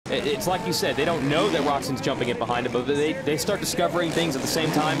It's like you said, they don't know that Roczen's jumping in behind him, but they start discovering things at the same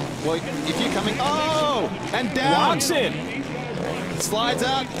time. Well, if you're coming, oh, and down. Roczen Slides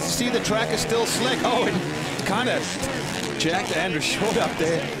out. See, the track is still slick. Oh, and kind of jacked Andrew Short up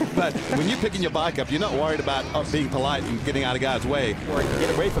there. But when you're picking your bike up, you're not worried about being polite and getting out of God's way. Or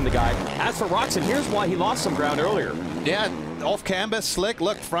get away from the guy. As for Roczen, here's why he lost some ground earlier. Yeah, off camber, slick.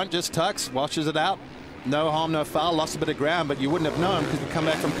 Look, front just tucks, washes it out. No harm, no foul. Lost a bit of ground, but you wouldn't have known because we come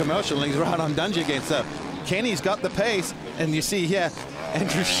back from commercial and he's right on Dungy again. So Kenny's got the pace, and you see here,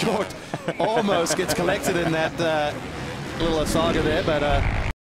 Andrew Short almost gets collected in that little saga there, but